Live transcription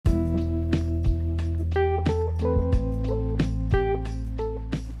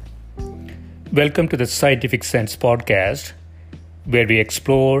Welcome to the Scientific Sense podcast, where we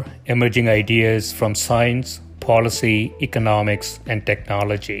explore emerging ideas from science, policy, economics, and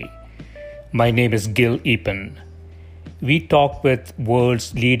technology. My name is Gil Eapen. We talk with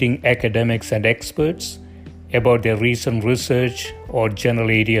world's leading academics and experts about their recent research or general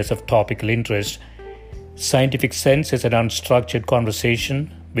areas of topical interest. Scientific Sense is an unstructured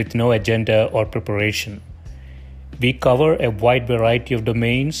conversation with no agenda or preparation. We cover a wide variety of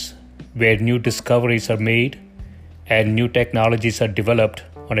domains where new discoveries are made and new technologies are developed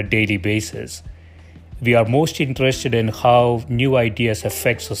on a daily basis. We are most interested in how new ideas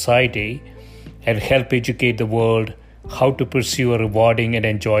affect society and help educate the world how to pursue a rewarding and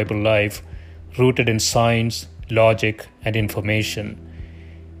enjoyable life rooted in science, logic, and information.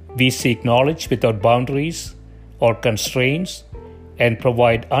 We seek knowledge without boundaries or constraints and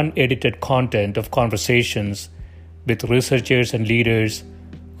provide unedited content of conversations with researchers and leaders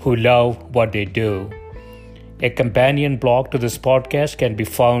who love what they do. A companion blog to this podcast can be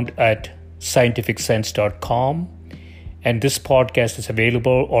found at scientificsense.com, and this podcast is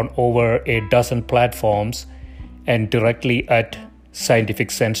available on over a dozen platforms and directly at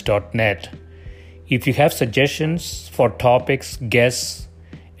scientificsense.net. If you have suggestions for topics, guests,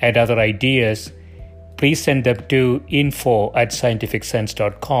 and other ideas, please send them to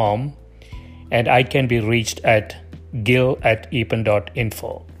info@scientificsense.com, and I can be reached at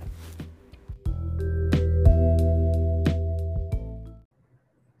gil@eapen.info.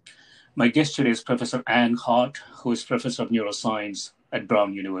 My guest today is Professor Anne Hart, who is Professor of Neuroscience at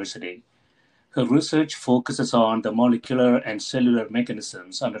Brown University. Her research focuses on the molecular and cellular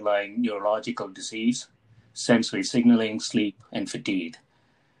mechanisms underlying neurological disease, sensory signaling, sleep, and fatigue.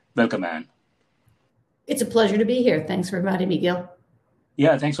 Welcome, Anne. It's a pleasure to be here. Thanks for inviting me, Gil.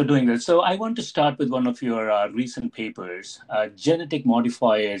 Yeah, thanks for doing that. So I want to start with one of your recent papers. Genetic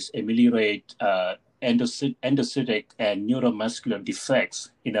modifiers ameliorate endocytic and neuromuscular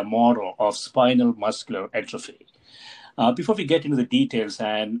defects in a model of spinal muscular atrophy. Before we get into the details,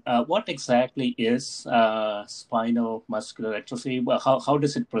 and what exactly is spinal muscular atrophy? Well, how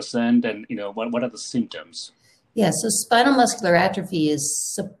does it present, and what are the symptoms? Yeah, so spinal muscular atrophy is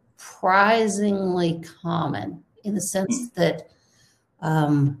surprisingly common in the sense that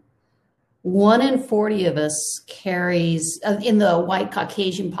 1 in 40 of us carries, in the white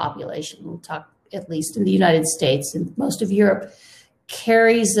Caucasian population, we'll talk at least in the United States and most of Europe,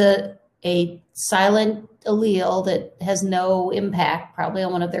 carries a silent allele that has no impact probably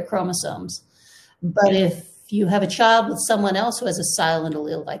on one of their chromosomes. But if you have a child with someone else who has a silent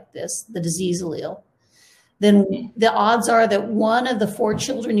allele like this, the disease allele, then the odds are that 1 of the 4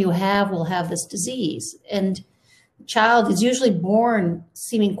 children you have will have this disease. And the child is usually born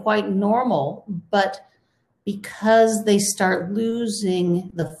seeming quite normal, but because they start losing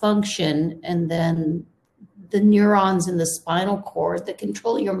the function and then the neurons in the spinal cord that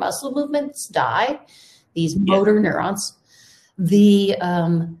control your muscle movements die, these motor neurons, the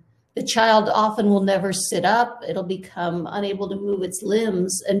child often will never sit up. It'll become unable to move its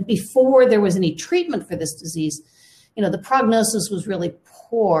limbs. And before there was any treatment for this disease, the prognosis was really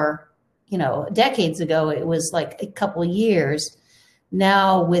poor. Decades ago, it was like a couple of years.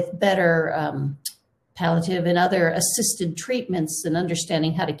 Now with better palliative and other assisted treatments and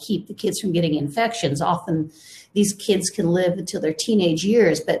understanding how to keep the kids from getting infections, often these kids can live until their teenage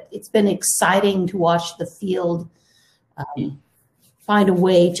years. But it's been exciting to watch the field find a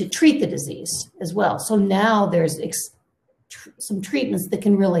way to treat the disease as well. So now there's some treatments that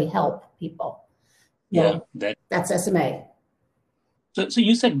can really help people. That's SMA. So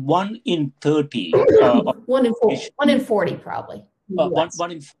you said 1 in 30. 1 in 40 probably.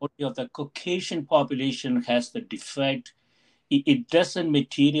 1 in 40 of the Caucasian population has the defect. It doesn't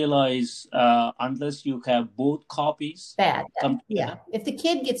materialize unless you have both copies. Bad. Yeah. If the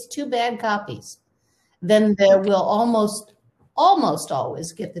kid gets 2 bad copies, then they will almost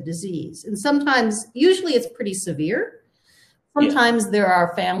always get the disease. And sometimes, usually it's pretty severe. Sometimes there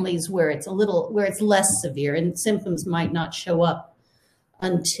are families where it's less severe and symptoms might not show up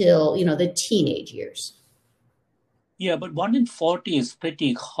until, the teenage years. Yeah, but 1 in 40 is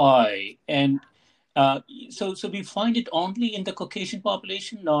pretty high. And so we find it only in the Caucasian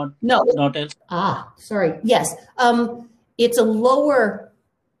population, not else? Sorry. Yes. It's a lower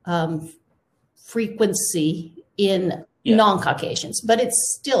frequency in non-Caucasians, but it's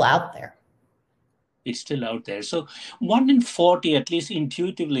still out there. It's still out there. So 1 in 40, at least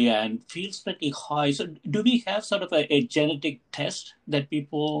intuitively, and feels pretty high. So do we have sort of a genetic test that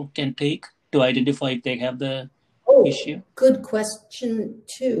people can take to identify if they have the issue? Good question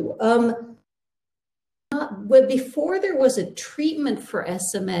too. Before there was a treatment for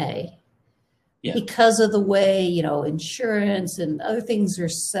SMA, Yeah. because of the way, insurance and other things are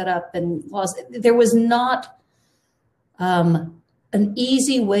set up and laws, there was not an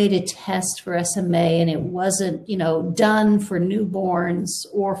easy way to test for SMA, and it wasn't, done for newborns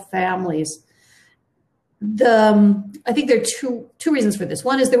or families. I think there are two reasons for this.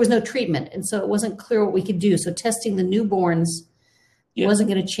 One is there was no treatment, and so it wasn't clear what we could do. So testing the newborns wasn't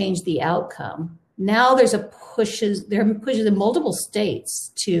going to change the outcome. Now there are pushes in multiple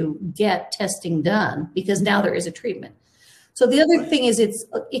states to get testing done because now there is a treatment. So the other thing is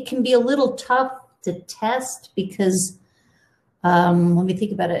it can be a little tough to test because let me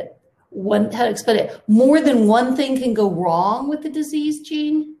think about it. How to explain it? More than one thing can go wrong with the disease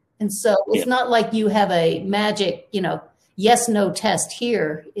gene. And so it's not like you have a magic, yes, no test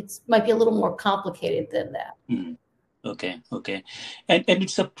here. It might be a little more complicated than that. Mm. Okay. And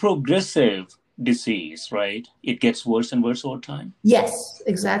it's a progressive disease, right? It gets worse and worse over time? Yes,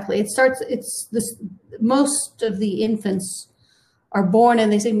 exactly. Most of the infants are born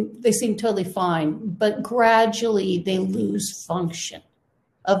and they seem totally fine, but gradually they lose function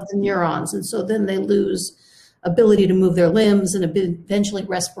of the neurons. And so then they lose ability to move their limbs, and eventually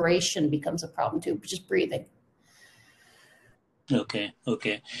respiration becomes a problem too, just breathing. Okay.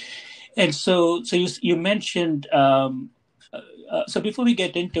 And so you mentioned, so before we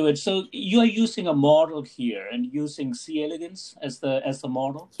get into it, so you are using a model here and using C. elegans as the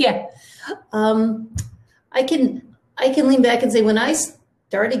model? Yeah. I can lean back and say when I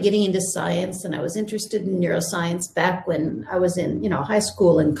started getting into science and I was interested in neuroscience back when I was in, high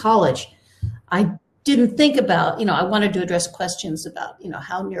school and college, I didn't think about, I wanted to address questions about,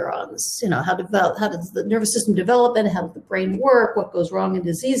 how neurons, how does the nervous system develop and how does the brain work, what goes wrong in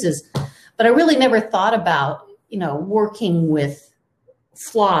diseases. But I really never thought about, working with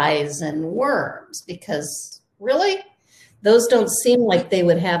flies and worms because really those don't seem like they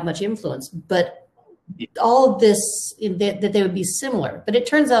would have much influence, but all of this, that they would be similar. But it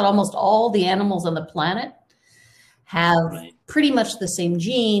turns out almost all the animals on the planet have pretty much the same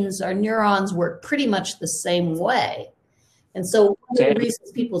genes. Our neurons work pretty much the same way. And so one of the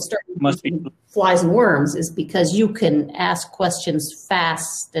reasons people start using flies and worms is because you can ask questions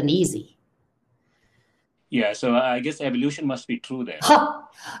fast and easy. Yeah, so I guess evolution must be true there.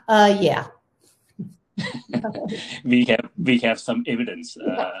 Yeah. we have some evidence.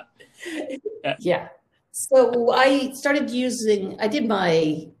 Yeah. So I did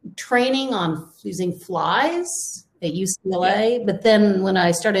my training on using flies at UCLA, but then when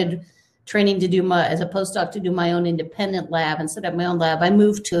I started training as a postdoc to do my own independent lab and set up my own lab, I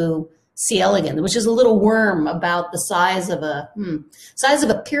moved to C. elegans, which is a little worm about the size of a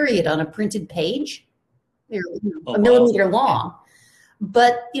period on a printed page. They're a millimeter long,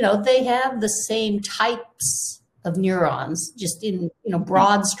 but they have the same types of neurons, just in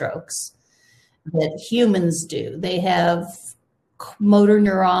broad strokes that humans do. They have motor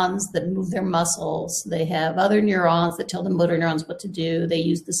neurons that move their muscles. They have other neurons that tell the motor neurons what to do. They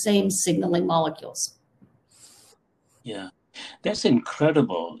use the same signaling molecules. Yeah, that's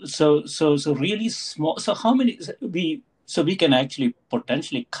incredible. So really small. So how many? We can actually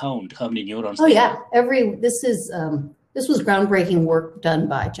potentially count how many neurons. Oh yeah, this was groundbreaking work done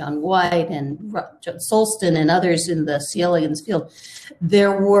by John White and John Solston and others in the C. elegans field.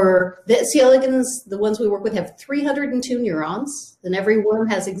 The C. elegans, the ones we work with, have 302 neurons, and every worm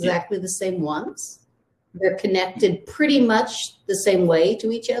has exactly the same ones. They're connected pretty much the same way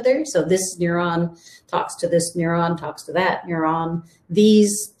to each other. So this neuron talks to this neuron, talks to that neuron.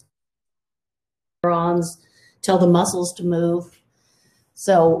 These neurons tell the muscles to move.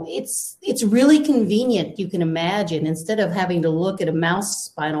 So it's really convenient, you can imagine, instead of having to look at a mouse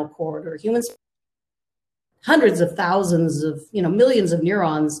spinal cord or humans, hundreds of thousands of, millions of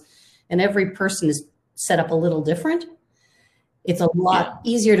neurons, and every person is set up a little different. It's a lot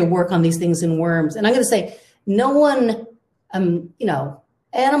easier to work on these things in worms. And I'm going to say, no one,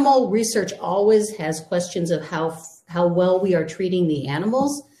 animal research always has questions of how well we are treating the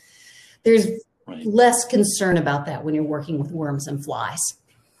animals. There's less concern about that when you're working with worms and flies.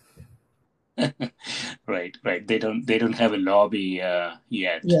 Right. They don't have a lobby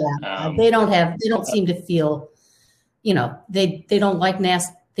yet. Yeah, they don't seem to feel, they don't like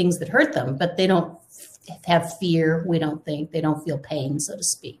nasty things that hurt them, but they don't have fear. We don't think they don't feel pain, so to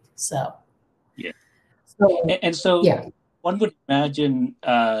speak. So one would imagine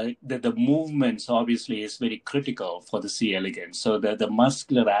that the movements obviously is very critical for the C. elegans. So the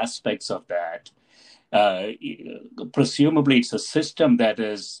muscular aspects of that. Presumably it's a system that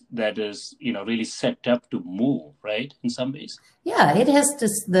is really set up to move, right, in some ways. Yeah, it has to.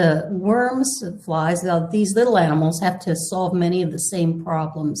 The worms, flies, these little animals have to solve many of the same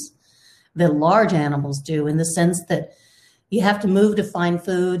problems that large animals do, in the sense that you have to move to find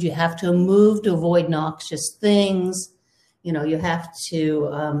food, you have to move to avoid noxious things, you know, you have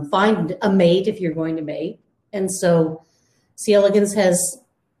to find a mate if you're going to mate. And so C. elegans has,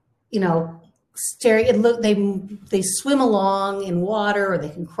 you know, they swim along in water, or they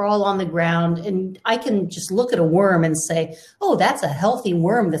can crawl on the ground, and I can just look at a worm and say, oh, that's a healthy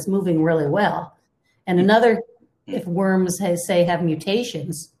worm that's moving really well. And another, if worms have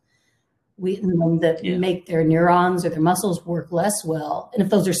mutations that make their neurons or their muscles work less well, and if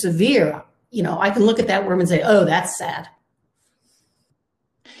those are severe, you know, I can look at that worm and say, oh, that's sad.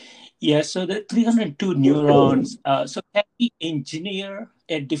 Yeah, so the 302 neurons, so can we engineer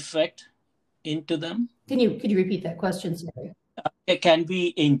a defect into them? Could you repeat that question? Sorry. Can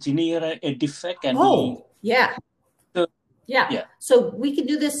we engineer a defect? Yeah. So we can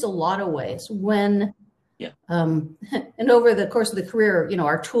do this a lot of ways. And over the course of the career, you know,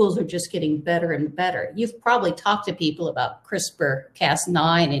 our tools are just getting better and better. You've probably talked to people about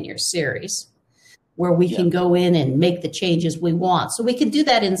CRISPR-Cas9 in your series, where we can go in and make the changes we want. So we can do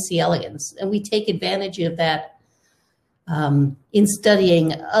that in C. elegans, and we take advantage of that in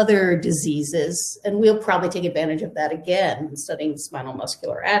studying other diseases, and we'll probably take advantage of that again in studying spinal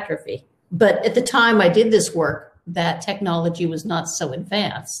muscular atrophy. But at the time I did this work, that technology was not so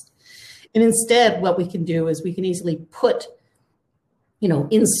advanced. And instead, what we can do is we can easily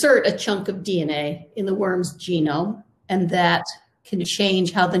insert a chunk of DNA in the worm's genome, and that can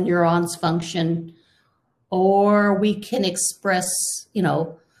change how the neurons function. Or we can express, you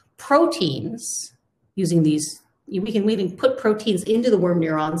know, proteins using these. We can put proteins into the worm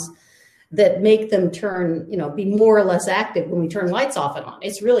neurons that make them turn, you know, be more or less active when we turn lights off and on.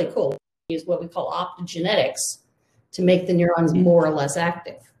 It's really cool. We use what we call optogenetics to make the neurons more or less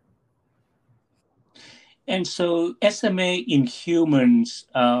active. And so SMA in humans,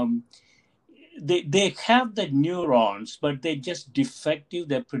 they have the neurons, but they're just defective.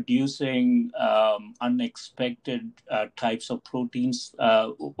 They're producing unexpected types of proteins.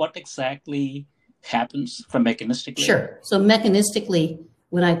 What exactly happens from mechanistically? Sure. So mechanistically,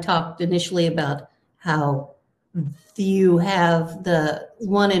 when I talked initially about how you have the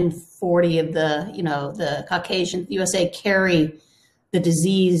 1 in 40 of the Caucasian USA carry the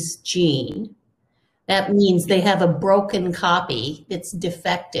disease gene, that means they have a broken copy that's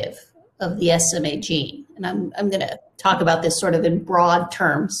defective of the SMA gene. And I'm going to talk about this sort of in broad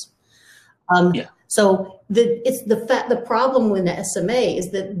terms. So the problem with the SMA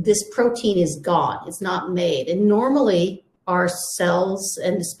is that this protein is gone. It's not made. And normally our cells,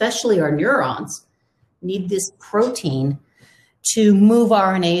 and especially our neurons, need this protein to move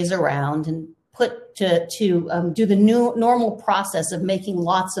RNAs around and do the normal process of making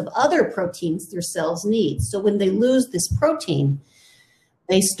lots of other proteins their cells need. So when they lose this protein,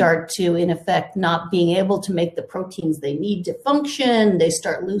 they start to, in effect, not being able to make the proteins they need to function. They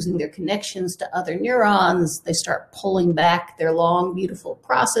start losing their connections to other neurons. They start pulling back their long, beautiful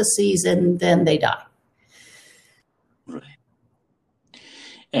processes, and then they die. Right.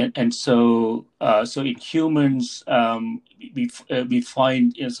 And so in humans, we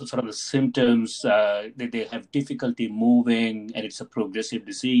find, you know, sort of the symptoms that they have difficulty moving, and it's a progressive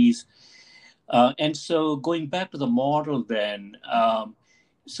disease. And so going back to the model, then.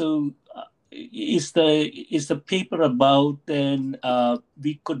 Is the paper about then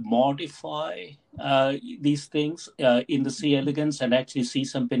we could modify these things in the C. elegans and actually see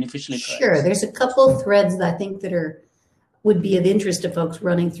some beneficial effects? Sure. There's a couple threads that I think that would be of interest to folks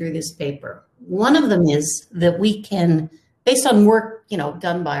running through this paper. One of them is that we can, based on work, you know,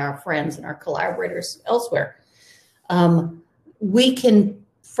 done by our friends and our collaborators elsewhere, we can,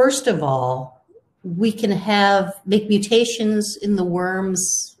 first of all, we can make mutations in the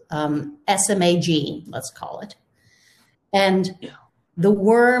worm's SMA gene, let's call it. And the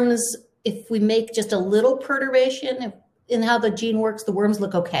worms, if we make just a little perturbation in how the gene works, the worms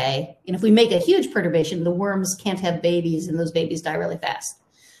look okay. And if we make a huge perturbation, the worms can't have babies, and those babies die really fast.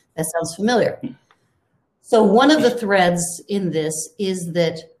 That sounds familiar. So one of the threads in this is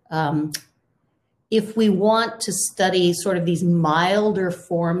that if we want to study sort of these milder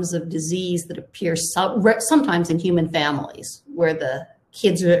forms of disease that appear sometimes in human families, where the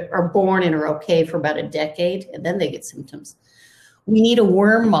kids are born and are okay for about a decade, and then they get symptoms, we need a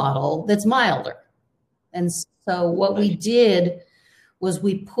worm model that's milder. And so what we did was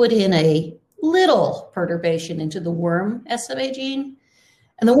we put in a little perturbation into the worm SMA gene,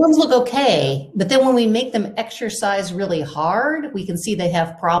 and the worms look okay, but then when we make them exercise really hard, we can see they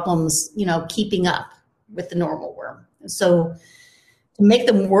have problems, you know, keeping up with the normal worm. So to make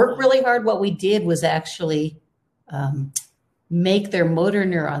them work really hard, what we did was actually make their motor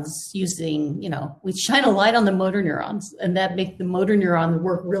neurons using, we shine a light on the motor neurons, and that make the motor neuron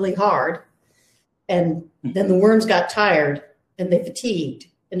work really hard. And then the worms got tired and they fatigued,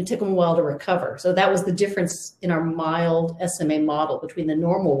 and it took them a while to recover. So that was the difference in our mild SMA model between the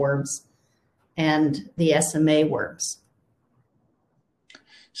normal worms and the SMA worms.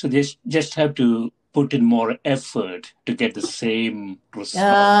 So they just have to put in more effort to get the same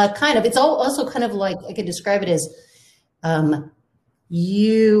result. Kind of. It's also kind of like, I could describe it as the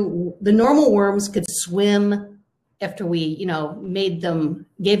normal worms could swim after we,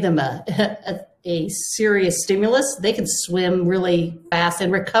 gave them a serious stimulus. They could swim really fast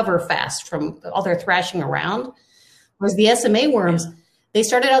and recover fast from all their thrashing around. Whereas the SMA worms, they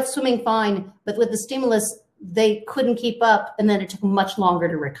started out swimming fine, but with the stimulus, they couldn't keep up, and then it took much longer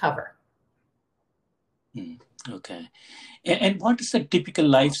to recover. Okay. And what is a typical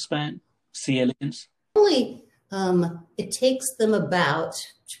lifespan, C. elegans? Really, it takes them about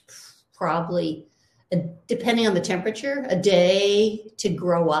probably, depending on the temperature, a day to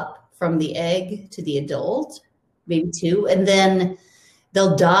grow up from the egg to the adult, maybe 2, and then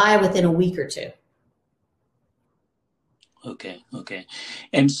they'll die within a week or 2. Okay.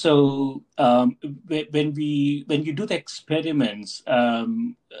 And so when you do the experiments,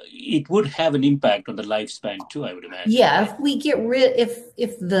 it would have an impact on the lifespan too, I would imagine. Yeah, if we get rid,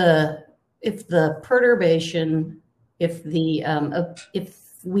 if the perturbation, if we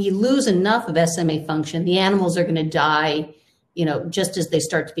lose enough of SMA function, the animals are going to die, just as they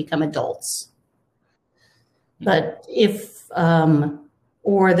start to become adults. But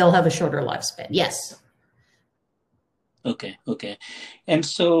or they'll have a shorter lifespan. Yes. Okay. And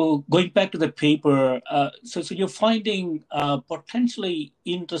so going back to the paper, so you're finding potentially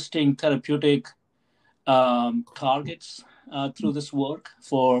interesting therapeutic targets through this work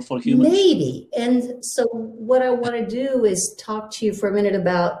for humans? Maybe. And so what I want to do is talk to you for a minute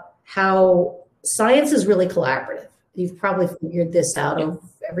about how science is really collaborative. You've probably figured this out of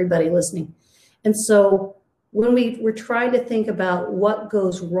everybody listening. And so when we're trying to think about what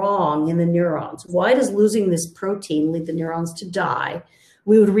goes wrong in the neurons, why does losing this protein lead the neurons to die?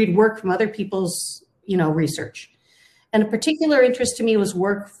 We would read work from other people's, research. And a particular interest to me was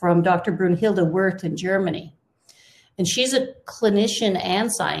work from Dr. Brunhilde Wirth in Germany. And she's a clinician and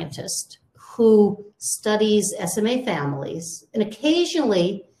scientist who studies SMA families. And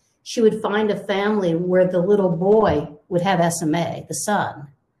occasionally she would find a family where the little boy would have SMA, the son.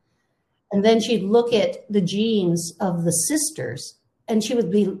 And then she'd look at the genes of the sisters, and she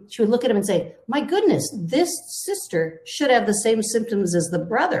would look at them and say, my goodness, this sister should have the same symptoms as the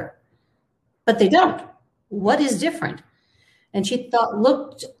brother, but they don't. What is different? And she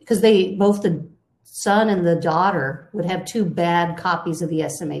looked, because both the son and the daughter would have 2 bad copies of the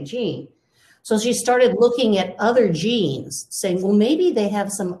SMA gene. So she started looking at other genes, saying, well, maybe they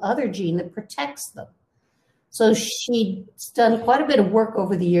have some other gene that protects them. So she's done quite a bit of work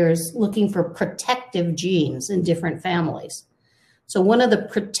over the years looking for protective genes in different families. So one of the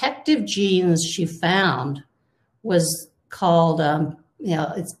protective genes she found was called,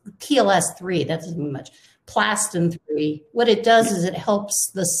 it's PLS3, that doesn't mean much, Plastin-3. What it does is it helps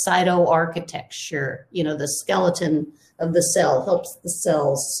the cytoarchitecture, the skeleton of the cell, helps the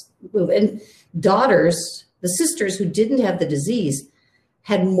cells move. And daughters, the sisters who didn't have the disease,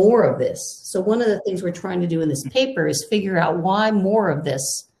 had more of this. So one of the things we're trying to do in this paper is figure out why more of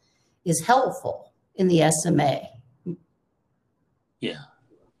this is helpful in the SMA. Yeah.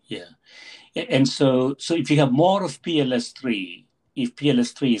 And so if you have more of PLS3, if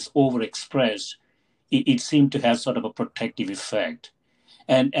PLS3 is overexpressed, it seemed to have sort of a protective effect.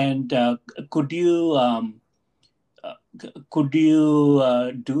 And could you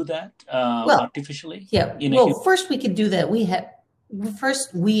do that artificially? Yeah. First we could do that. We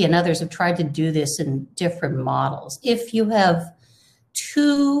and others have tried to do this in different models. If you have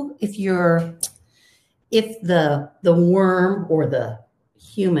if the worm or the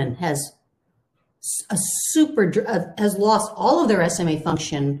human has has lost all of their SMA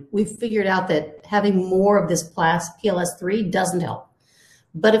function, we've figured out that having more of this PLS3 doesn't help.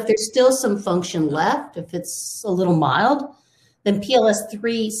 But if there's still some function left, if it's a little mild, then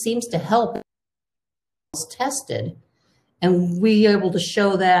PLS3 seems to help. It's tested. And we were able to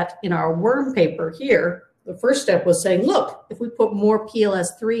show that in our worm paper here. The first step was saying, look, if we put more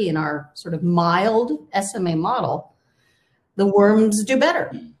PLS3 in our sort of mild SMA model, the worms do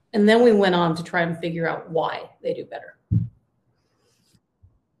better. And then we went on to try and figure out why they do better.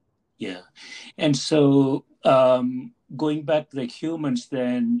 Yeah. And so going back to the humans,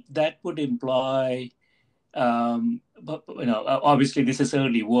 then that would imply, obviously this is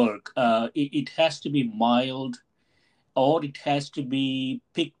early work. It has to be mild or it has to be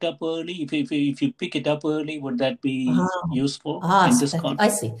picked up early? If you pick it up early, would that be useful in this context? I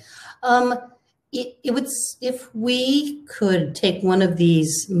see. It would, if we could take one of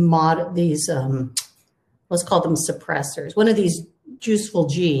these let's call them suppressors, one of these useful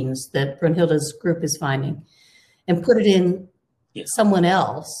genes that Brunhilde's group is finding, and put it in someone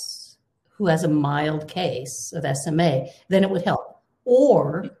else who has a mild case of SMA, then it would help.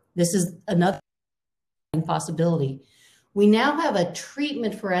 Or this is another possibility. We now have a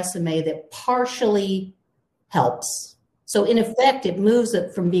treatment for SMA that partially helps. So in effect, it moves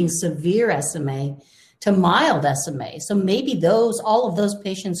it from being severe SMA to mild SMA. So maybe all of those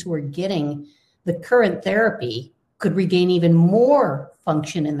patients who are getting the current therapy could regain even more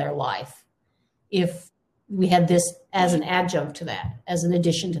function in their life if we had this as an adjunct to that, as an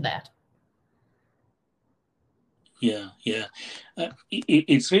addition to that. Yeah.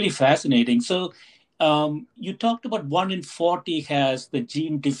 It's really fascinating. So you talked about 1 in 40 has the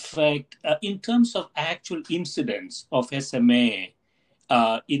gene defect. In terms of actual incidence of SMA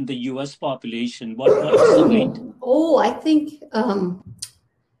in the US population, what is the rate? Oh, I think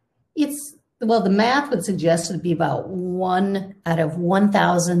the math would suggest it would be about 1 out of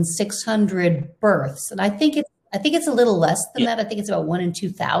 1,600 births. And I think it's a little less than that. I think it's about 1 in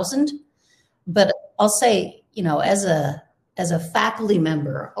 2,000. But I'll say, as a faculty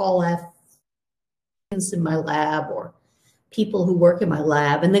member, I'll have students in my lab or people who work in my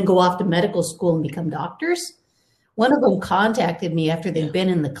lab and then go off to medical school and become doctors. One of them contacted me after they'd been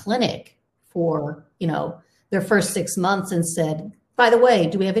in the clinic for, their first 6 months and said, by the way,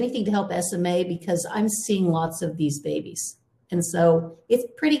 do we have anything to help SMA? Because I'm seeing lots of these babies. And so it's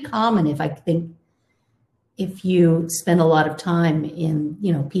pretty common, if you spend a lot of time in,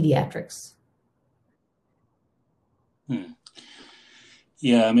 pediatrics.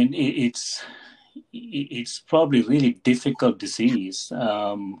 Yeah, I mean, it's probably really difficult disease,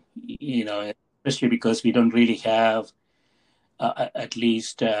 especially because we don't really have at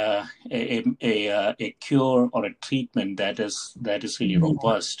least a cure or a treatment that is really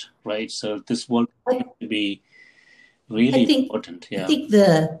robust, right? So this will be really important. Yeah, I think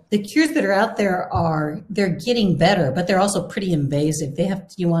the cures that are out there they're getting better, but they're also pretty invasive.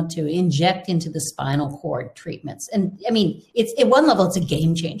 You want to inject into the spinal cord treatments, and I mean, it's at one level, it's a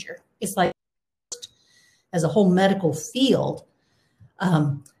game changer. It's like, as a whole medical field,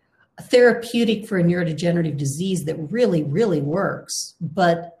 a therapeutic for a neurodegenerative disease that really, really works,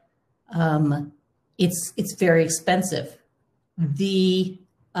 but it's very expensive. The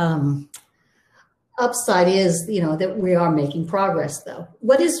upside is, that we are making progress, though.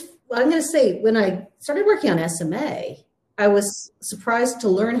 I'm going to say, when I started working on SMA, I was surprised to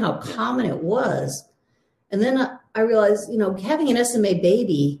learn how common it was. And then I realized, having an SMA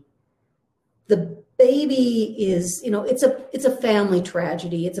baby, the baby is, it's a family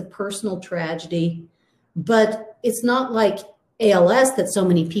tragedy. It's a personal tragedy, but it's not like ALS that so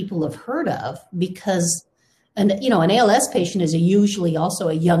many people have heard of, because an ALS patient is usually also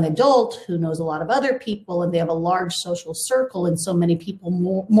a young adult who knows a lot of other people, and they have a large social circle, and so many people,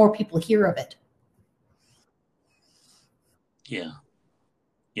 more people hear of it. Yeah.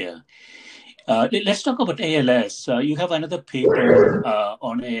 Let's talk about ALS. You have another paper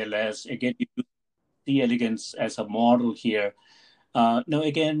on ALS. Again, you use C. elegans as a model here. Now,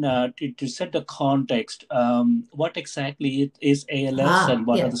 again, to set the context, what exactly is ALS and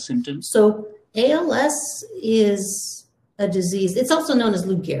what are the symptoms? So ALS is a disease. It's also known as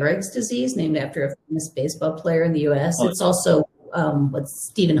Lou Gehrig's disease, named after a famous baseball player in the U.S. It's also what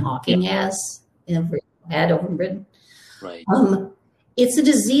Stephen Hawking had over in Britain. Right. It's a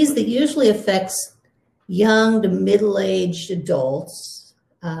disease that usually affects young to middle-aged adults,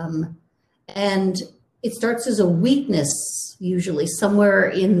 and it starts as a weakness, usually somewhere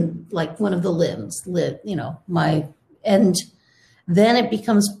in like one of the limbs, and then it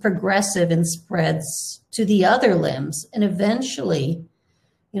becomes progressive and spreads to the other limbs. And eventually,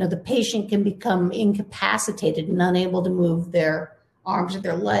 the patient can become incapacitated and unable to move their arms or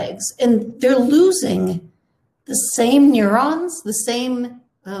their legs. And they're losing the same neurons, the same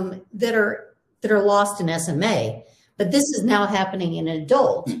that are lost in SMA. But this is now happening in an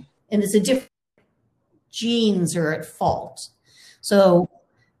adult, and it's a different genes are at fault. So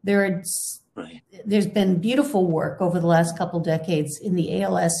there's been beautiful work over the last couple decades in the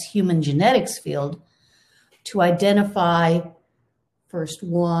ALS human genetics field to identify first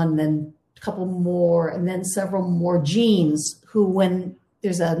one, then a couple more, and then several more genes who, when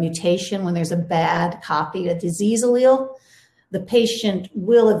there's a mutation, when there's a bad copy, a disease allele, the patient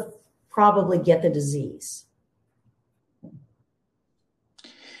will probably get the disease.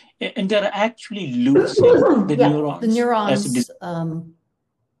 And they're actually losing the Yeah, neurons. the neurons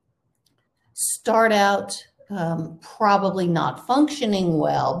start out probably not functioning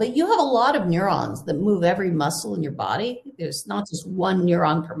well, but you have a lot of neurons that move every muscle in your body. There's not just one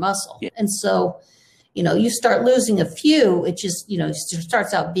neuron per muscle. Yeah. And so, you start losing a few, it just, it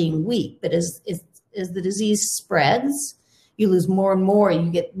starts out being weak. But as the disease spreads, you lose more and more, you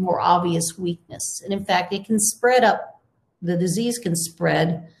get more obvious weakness. And in fact, it can spread up, the disease can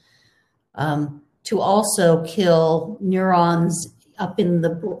spread to also kill neurons up in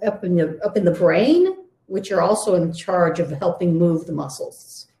the brain, which are also in charge of helping move the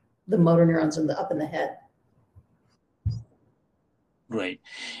muscles, the motor neurons up in the head. Right.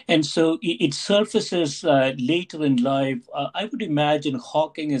 And so it surfaces later in life. I would imagine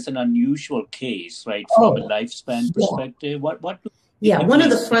Hawking is an unusual case, right, from a lifespan perspective. What one of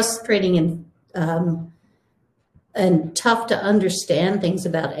the frustrating and tough to understand things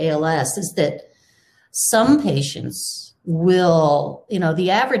about ALS is that some patients will,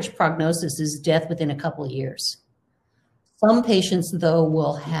 the average prognosis is death within a couple of years. Some patients, though,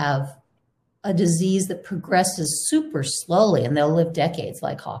 will have a disease that progresses super slowly and they'll live decades,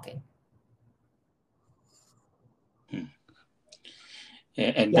 like Hawking.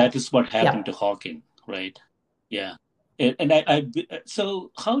 And that is what happened to Hawking, right? Yeah. And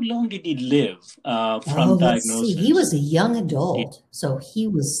so how long did he live from diagnosis? He was a young adult, so he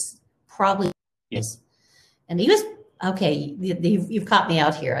was probably, and he was, okay, you've caught me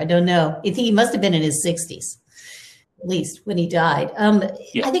out here. I don't know. He must have been in his 60s, at least, when he died.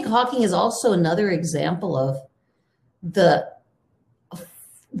 I think Hawking is also another example of the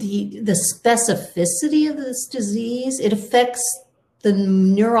specificity of this disease. It affects the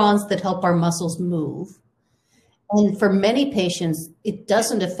neurons that help our muscles move. And for many patients, it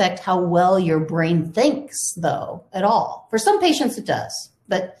doesn't affect how well your brain thinks, though, at all. For some patients, it does.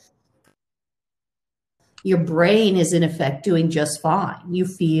 But your brain is, in effect, doing just fine. You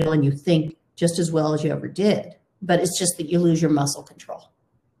feel and you think just as well as you ever did. But it's just that you lose your muscle control.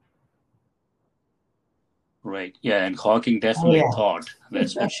 Right. Yeah. And Hawking definitely thought,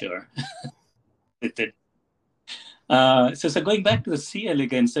 that's for sure. So going back to the C.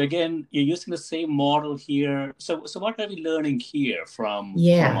 elegans, so again, you're using the same model here. So what are we learning here from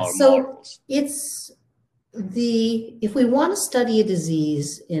our models? It's if we want to study a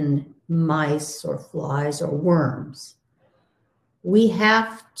disease in mice or flies or worms, we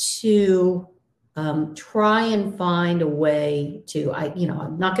have to try and find a way to,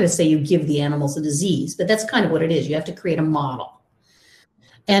 I'm not going to say you give the animals a disease, but that's kind of what it is. You have to create a model.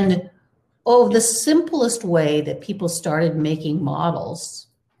 And the simplest way that people started making models,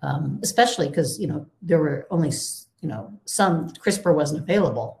 especially because, there were only, some CRISPR wasn't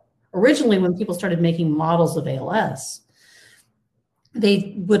available. Originally, when people started making models of ALS,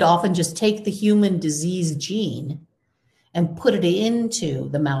 they would often just take the human disease gene and put it into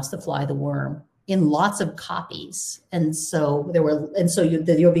the mouse, the fly, the worm in lots of copies. And so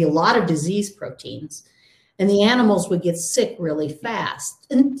there'll be a lot of disease proteins. And the animals would get sick really fast.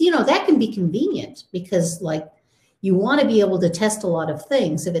 And, that can be convenient because, you want to be able to test a lot of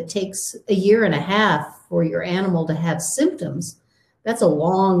things. If it takes a year and a half for your animal to have symptoms, that's a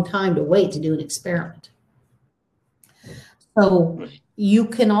long time to wait to do an experiment. So you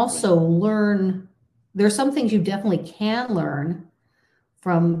can also learn, there are some things you definitely can learn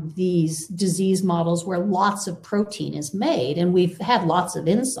from these disease models where lots of protein is made. And we've had lots of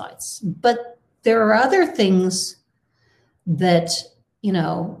insights. But there are other things that,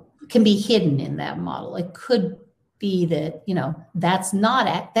 can be hidden in that model. It could be that, that's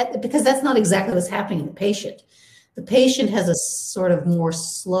not because that's not exactly what's happening in the patient. The patient has a sort of more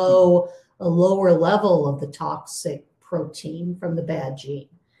slow, a lower level of the toxic protein from the bad gene.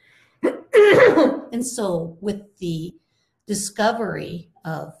 And so with the discovery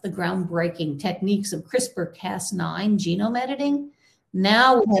of the groundbreaking techniques of CRISPR-Cas9 genome editing,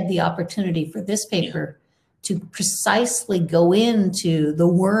 now we have the opportunity for this paper to precisely go into the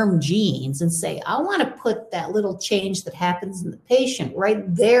worm genes and say, I want to put that little change that happens in the patient right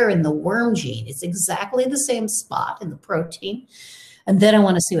there in the worm gene. It's exactly the same spot in the protein. And then I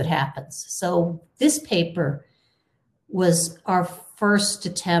want to see what happens. So this paper was our first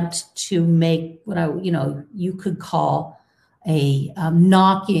attempt to make what you could call a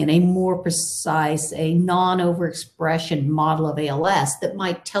knock-in, a more precise, a non-overexpression model of ALS that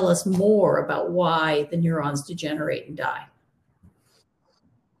might tell us more about why the neurons degenerate and die.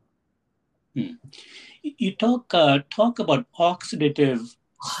 You talk about oxidative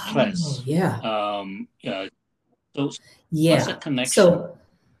stress. What's the connection? So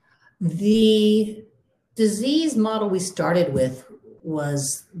the disease model we started with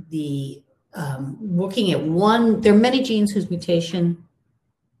was the looking at one. There are many genes whose mutation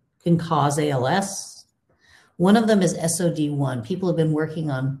can cause ALS. One of them is SOD1. People have been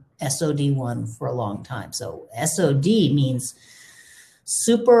working on SOD1 for a long time. So SOD means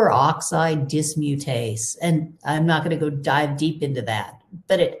superoxide dismutase, and I'm not going to go dive deep into that,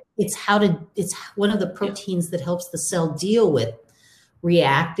 but it's one of the proteins that helps the cell deal with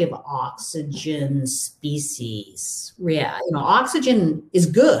reactive oxygen species. Oxygen is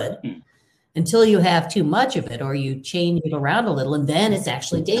good until you have too much of it or you change it around a little, and then it's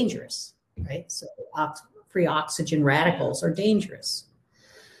actually dangerous, right? So free oxygen radicals are dangerous.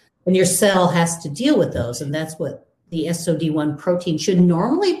 And your cell has to deal with those, and that's what the SOD1 protein should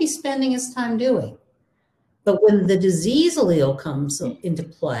normally be spending its time doing. But when the disease allele comes into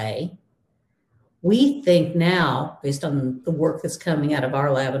play, we think now, based on the work that's coming out of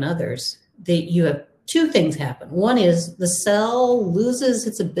our lab and others, that you have two things happen. One is the cell loses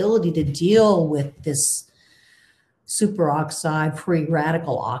its ability to deal with this superoxide free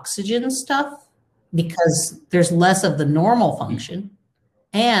radical oxygen stuff because there's less of the normal function,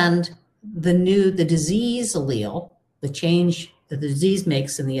 and the disease allele, the change that the disease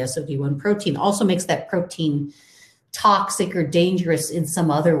makes in the SOD1 protein also makes that protein toxic or dangerous in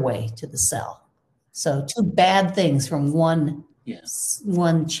some other way to the cell. So two bad things from one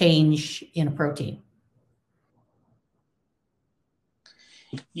change in a protein.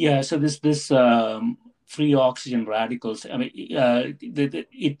 Yeah. So this free oxygen radicals. I mean,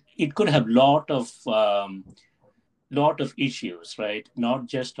 it could have lot of issues, right? Not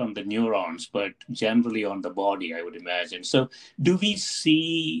just on the neurons, but generally on the body, I would imagine. So do we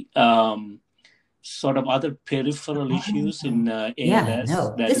see sort of other peripheral issues in ALS? Yeah,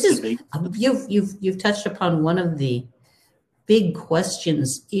 no. You've touched upon one of the big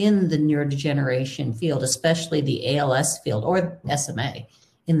questions in the neurodegeneration field, especially the ALS field or SMA,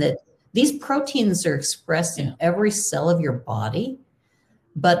 in that these proteins are expressed in every cell of your body,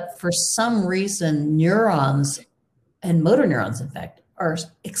 but for some reason, neurons and motor neurons, in fact, are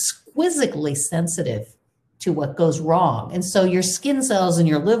exquisitely sensitive to what goes wrong. And so your skin cells and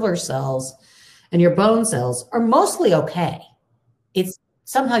your liver cells and your bone cells are mostly okay. It's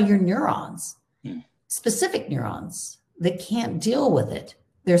somehow your neurons, specific neurons, that can't deal with it.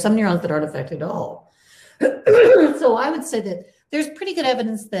 There are some neurons that aren't affected at all. So I would say that there's pretty good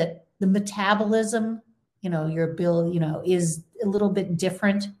evidence that the metabolism, your ability, is a little bit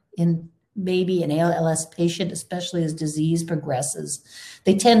different in maybe an ALS patient, especially as disease progresses.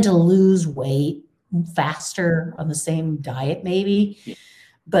 They tend to lose weight faster on the same diet, maybe. Yeah.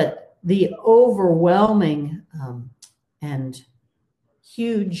 But the overwhelming and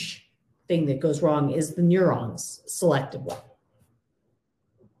huge thing that goes wrong is the neurons selectively.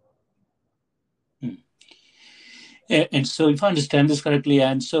 And so if I understand this correctly,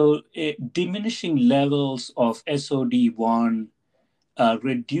 and so diminishing levels of SOD1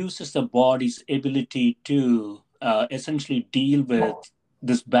 reduces the body's ability to essentially deal with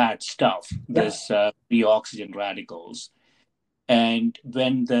this bad stuff, this free oxygen radicals. And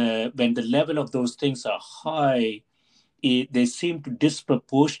when the level of those things are high, they seem to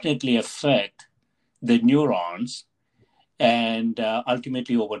disproportionately affect the neurons, and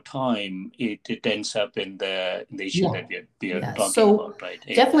ultimately over time it ends up in the issue that we are talking about, right?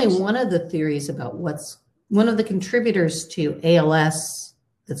 Definitely one of the theories about one of the contributors to ALS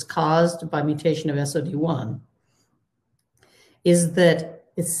that's caused by mutation of SOD1 is that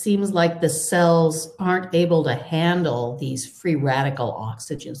it seems like the cells aren't able to handle these free radical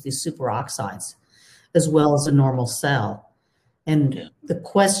oxygens, these superoxides, as well as a normal cell. And the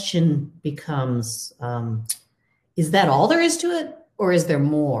question becomes, is that all there is to it, or is there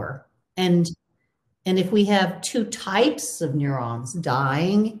more? And if we have two types of neurons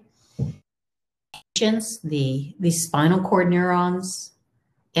dying, the spinal cord neurons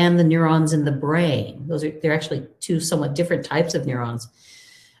and the neurons in the brain, they're actually two somewhat different types of neurons.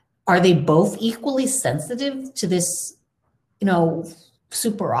 Are they both equally sensitive to this,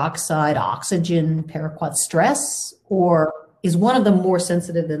 superoxide oxygen paraquat stress, or is one of them more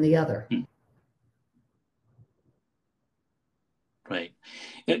sensitive than the other? Right.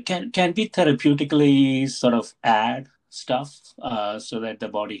 Can we therapeutically sort of add stuff so that the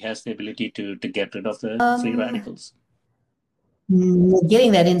body has the ability to get rid of the free radicals?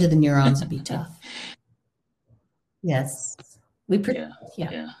 Getting that into the neurons would be tough. Yes.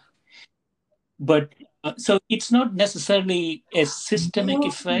 But so it's not necessarily a systemic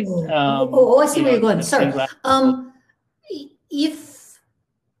effect. I see where you're going. Sorry.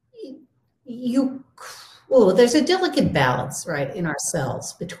 There's a delicate balance, right, in our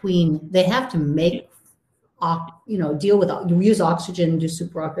cells between they have to make deal with, we use oxygen, do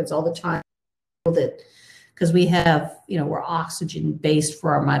superoxides all the time, that because we have, we're oxygen based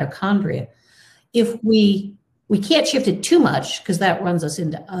for our mitochondria. If we can't shift it too much because that runs us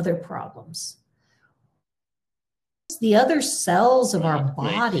into other problems. The other cells of our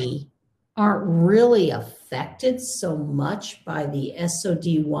body aren't really affected so much by the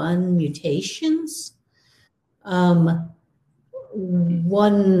SOD1 mutations.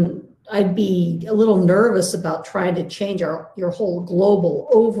 I'd be a little nervous about trying to change your whole global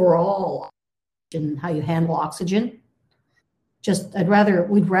overall and how you handle oxygen.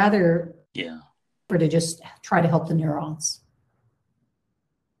 We'd rather to just try to help the neurons.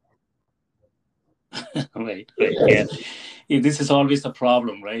 Right. Yeah. This is always a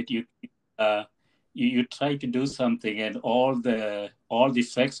problem, right? You try to do something, and all the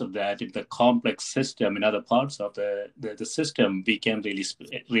effects of that in the complex system in other parts of the system we can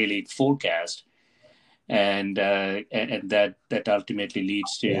really forecast, and that ultimately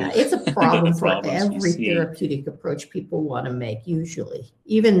leads to it's a problem for every therapeutic approach people want to make. Usually,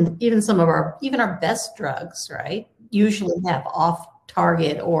 even some of our best drugs, right, usually have off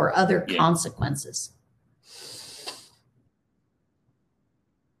target or other consequences.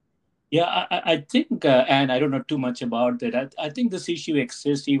 Yeah, I think, and I don't know too much about that. I think this issue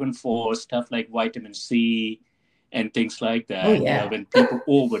exists even for stuff like vitamin C and things like that. Oh, yeah. When people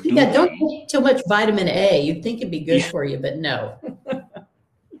overdo don't take too much vitamin A. You'd think it'd be good for you, but no.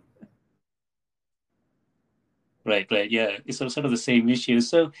 Right. Yeah, it's sort of the same issue.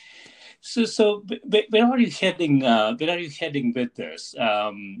 So where are you heading? Where are you heading with this?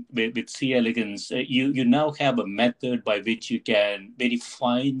 With C. elegans, you now have a method by which you can very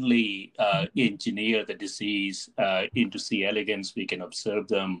finely engineer the disease into C. elegans. We can observe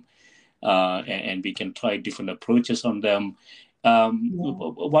them, and we can try different approaches on them.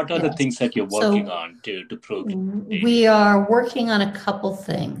 What are the things that you're working on to prove? We are working on a couple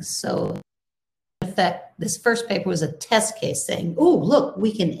things. So, in fact, this first paper was a test case saying, oh, look,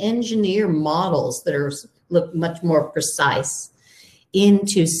 we can engineer models that look much more precise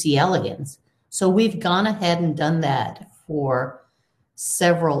into C. elegans. So we've gone ahead and done that for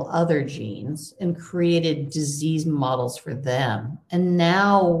several other genes and created disease models for them. And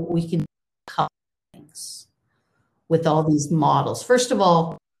now we can do a couple things with all these models. First of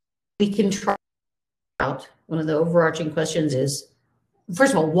all, we can try out, one of the overarching questions is,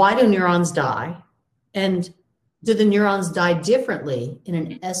 first of all, why do neurons die? And do the neurons die differently in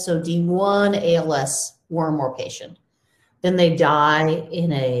an SOD1 ALS worm or patient than they die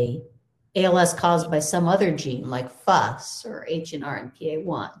in a ALS caused by some other gene like FUS or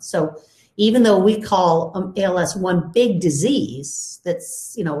HNRNPA1? So even though we call ALS one big disease,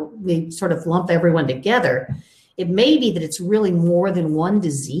 that's, we sort of lump everyone together, it may be that it's really more than one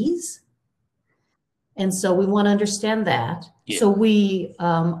disease. And so we want to understand that. Yeah. So we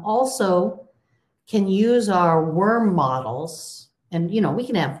also can use our worm models, and we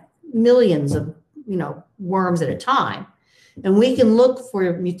can have millions of worms at a time, and we can look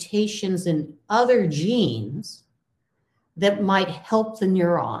for mutations in other genes that might help the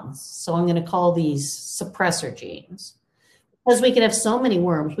neurons. So I'm going to call these suppressor genes. Because we can have so many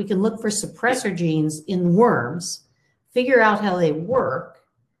worms, we can look for suppressor genes in worms, figure out how they work,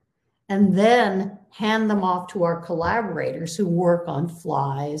 and then hand them off to our collaborators who work on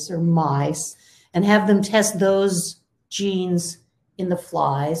flies or mice, and have them test those genes in the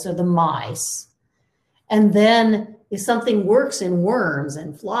flies or the mice. And then if something works in worms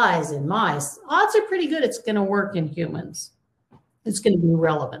and flies and mice, odds are pretty good it's going to work in humans. It's going to be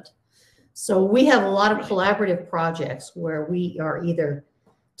relevant. So we have a lot of collaborative projects where we are either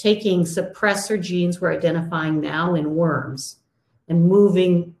taking suppressor genes we're identifying now in worms and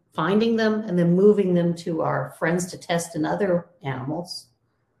finding them and then moving them to our friends to test in other animals,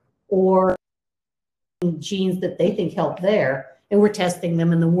 or genes that they think help there, and we're testing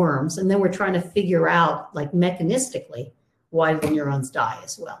them in the worms, and then we're trying to figure out, like, mechanistically, why the neurons die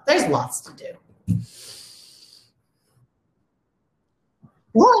as well. There's lots to do.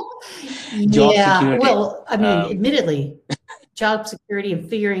 Well, yeah, well, I mean, admittedly, job security and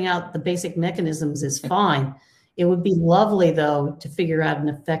figuring out the basic mechanisms is fine. It would be lovely, though, to figure out an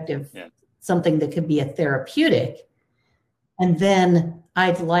effective, something that could be a therapeutic, and then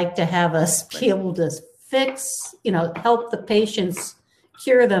I'd like to have us be able to fix, help the patients,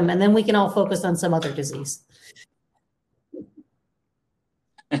 cure them, and then we can all focus on some other disease.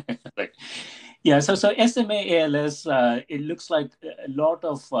 Right. Yeah. So SMA ALS, it looks like a lot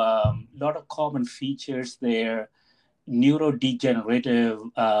of common features there. Neurodegenerative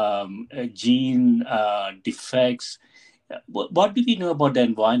gene defects. What do we know about the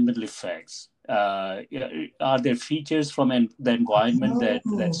environmental effects are there features from the environment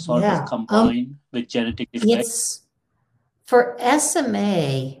that sort yeah. of combine with genetic defects? It's for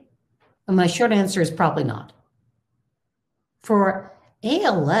SMA. My short answer is probably not. For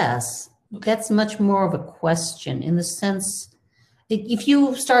ALS, that's much more of a question in the sense if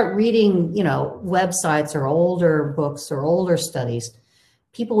you start reading, websites or older books or older studies,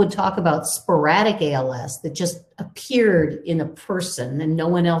 people would talk about sporadic ALS that just appeared in a person and no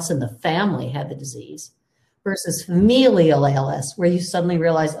one else in the family had the disease versus familial ALS, where you suddenly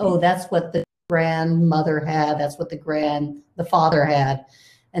realize, oh, that's what the grandmother had, that's what the father had,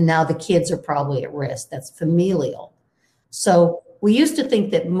 and now the kids are probably at risk. That's familial. So we used to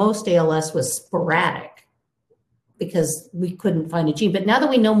think that most ALS was sporadic because we couldn't find a gene. But now that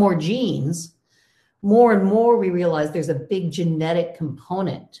we know more genes, more and more we realize there's a big genetic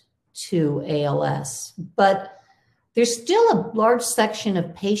component to ALS. But there's still a large section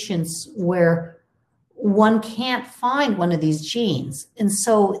of patients where one can't find one of these genes. And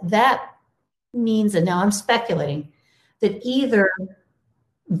so that means, and now I'm speculating, that either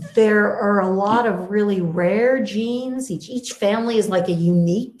there are a lot of really rare genes. Each family is like a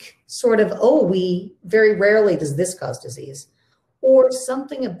unique sort of, we very rarely does this cause disease, or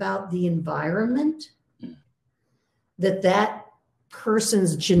something about the environment that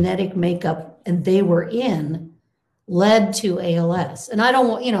person's genetic makeup and they were in led to ALS. And I don't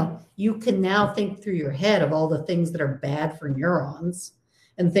want, you can now think through your head of all the things that are bad for neurons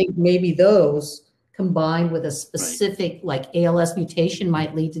and think maybe those combined with a specific like ALS mutation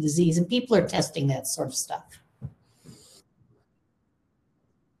might lead to disease. And people are testing that sort of stuff.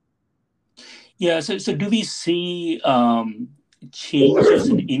 Yeah, so do we see changes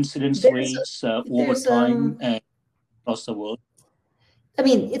in incidence rates over time across the world? I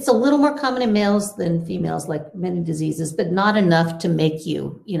mean, it's a little more common in males than females, like many diseases, but not enough to make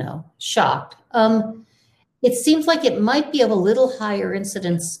you, shocked. It seems like it might be of a little higher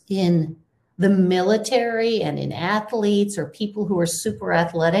incidence in the military and in athletes or people who are super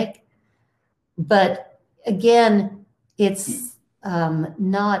athletic. But again, it's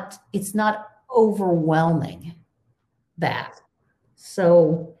not overwhelming that.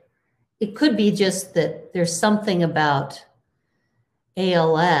 So it could be just that there's something about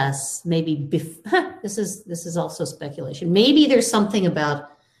ALS, maybe this is also speculation. Maybe there's something about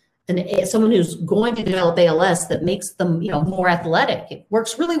someone who's going to develop ALS that makes them, more athletic. It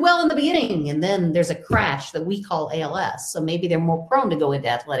works really well in the beginning, and then there's a crash that we call ALS. So maybe they're more prone to go into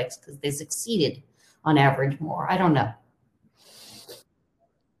athletics because they succeeded on average more. I don't know.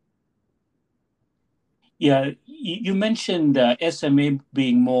 Yeah, you mentioned SMA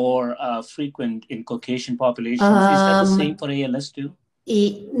being more frequent in Caucasian populations. Is that the same for ALS too?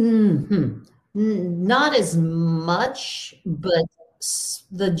 Not as much, but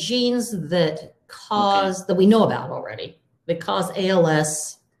the genes that cause, that we know about already, that cause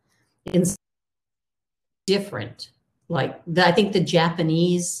ALS in different, like I think the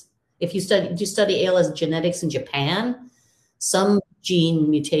Japanese, if you study ALS genetics in Japan, some gene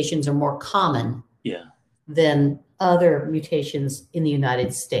mutations are more common than other mutations in the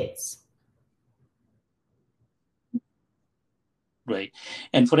United States. Right.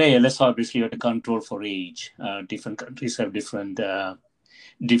 And for ALS, obviously, you have to control for age. Different countries have different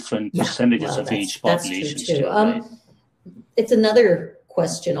percentages of age populations. That's true too. Right? It's another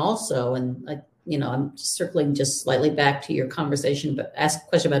question also, and I'm circling just slightly back to your conversation, but ask a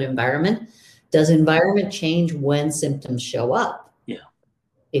question about environment. Does environment change when symptoms show up? Yeah.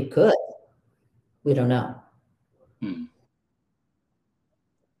 It could. We don't know.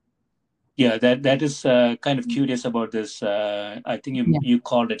 Yeah, that is kind of curious about this. I think you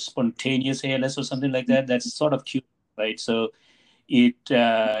called it spontaneous ALS or something like that. That's sort of cute, right? So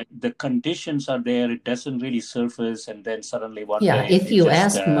the conditions are there. It doesn't really surface, and then suddenly one day. If you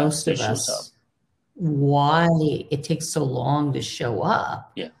ask most of us why it takes so long to show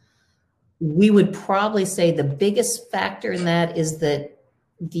up, we would probably say the biggest factor in that is that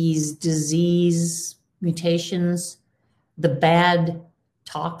these disease mutations, the bad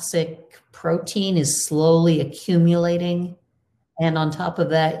toxic protein is slowly accumulating. And on top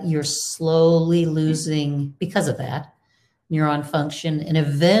of that, you're slowly losing, because of that, neuron function. And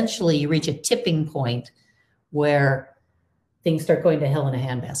eventually you reach a tipping point where things start going to hell in a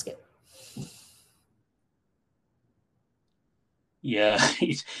handbasket. Yeah,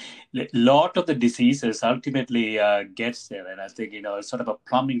 a lot of the diseases ultimately gets there. And I think, it's sort of a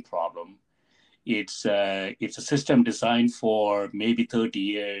plumbing problem. It's a system designed for maybe 30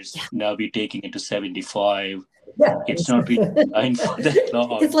 years. Yeah. Now we're taking it to 75. Yeah. It's not really designed for that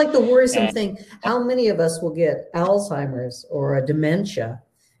long. It's like the worrisome thing. How many of us will get Alzheimer's or a dementia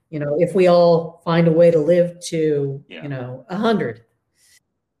if we all find a way to live to, 100.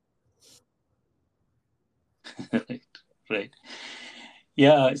 Right.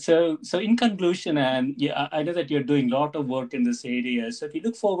 Yeah. So in conclusion, and yeah, I know that you're doing a lot of work in this area. So if you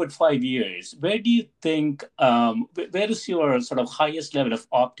look forward 5 years, where do you think, where is your sort of highest level of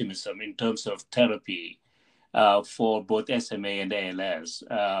optimism in terms of therapy for both SMA and ALS?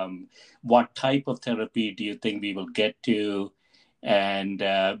 What type of therapy do you think we will get to? And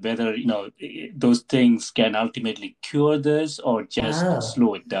whether, those things can ultimately cure this or just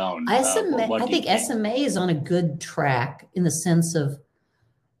slow it down? I think SMA is on a good track in the sense of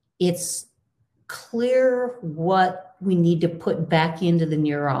it's clear what we need to put back into the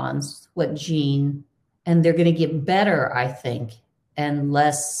neurons, what gene, and they're going to get better, I think, and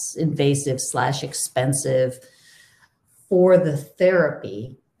less invasive / expensive for the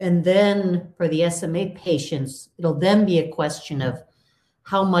therapy. And then for the SMA patients, it'll then be a question of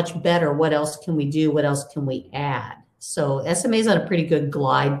how much better, what else can we do, what else can we add? So SMA is on a pretty good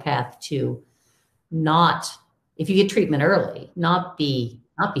glide path to not, if you get treatment early, not be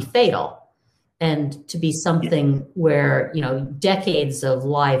fatal, and to be something where, decades of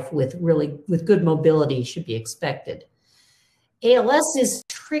life with good mobility should be expected. ALS is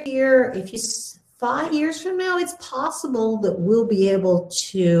trickier. 5 years from now, it's possible that we'll be able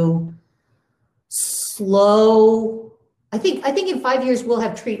to slow. I think in 5 years, we'll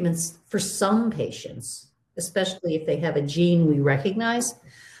have treatments for some patients, especially if they have a gene we recognize,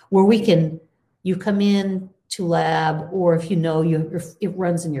 where you come in to lab, or if it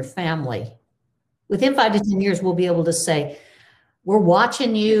runs in your family. Within 5 to 10 years, we'll be able to say, we're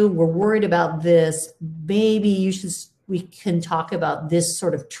watching you, we're worried about this, maybe we can talk about this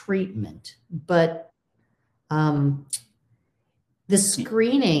sort of treatment. But the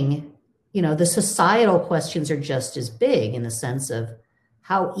screening, the societal questions are just as big, in the sense of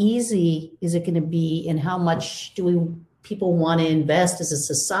how easy is it going to be, and how much do people want to invest as a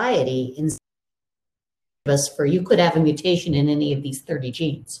society in us for you could have a mutation in any of these 30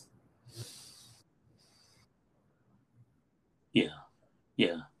 genes.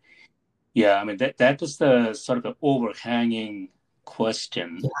 Yeah. I mean, that is the sort of the overhanging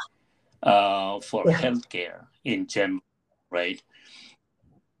question for healthcare in general, right?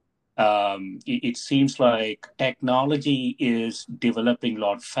 It seems like technology is developing a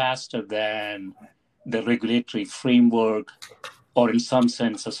lot faster than the regulatory framework, or in some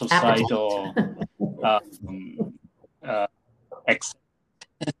sense, a societal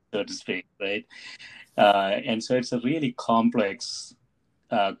so to speak, right? And so it's a really complex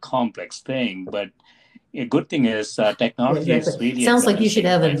thing, but a good thing is technology is really. Sounds like you should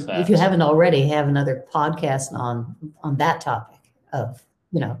have if you haven't already, have another podcast on that topic of,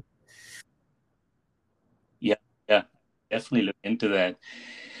 Yeah, definitely look into that.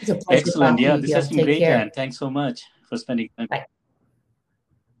 It's a pleasure. Excellent. Yeah, this has been great, care. And thanks so much for spending time. Bye.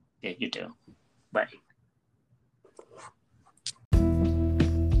 Okay, you too. Bye.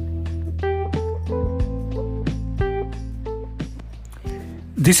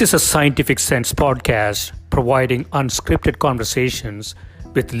 This is a Scientific Sense podcast providing unscripted conversations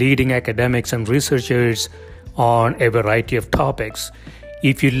with leading academics and researchers on a variety of topics.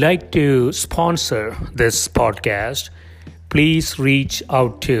 If you'd like to sponsor this podcast, please reach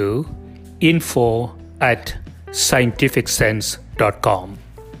out to info@scientificsense.com.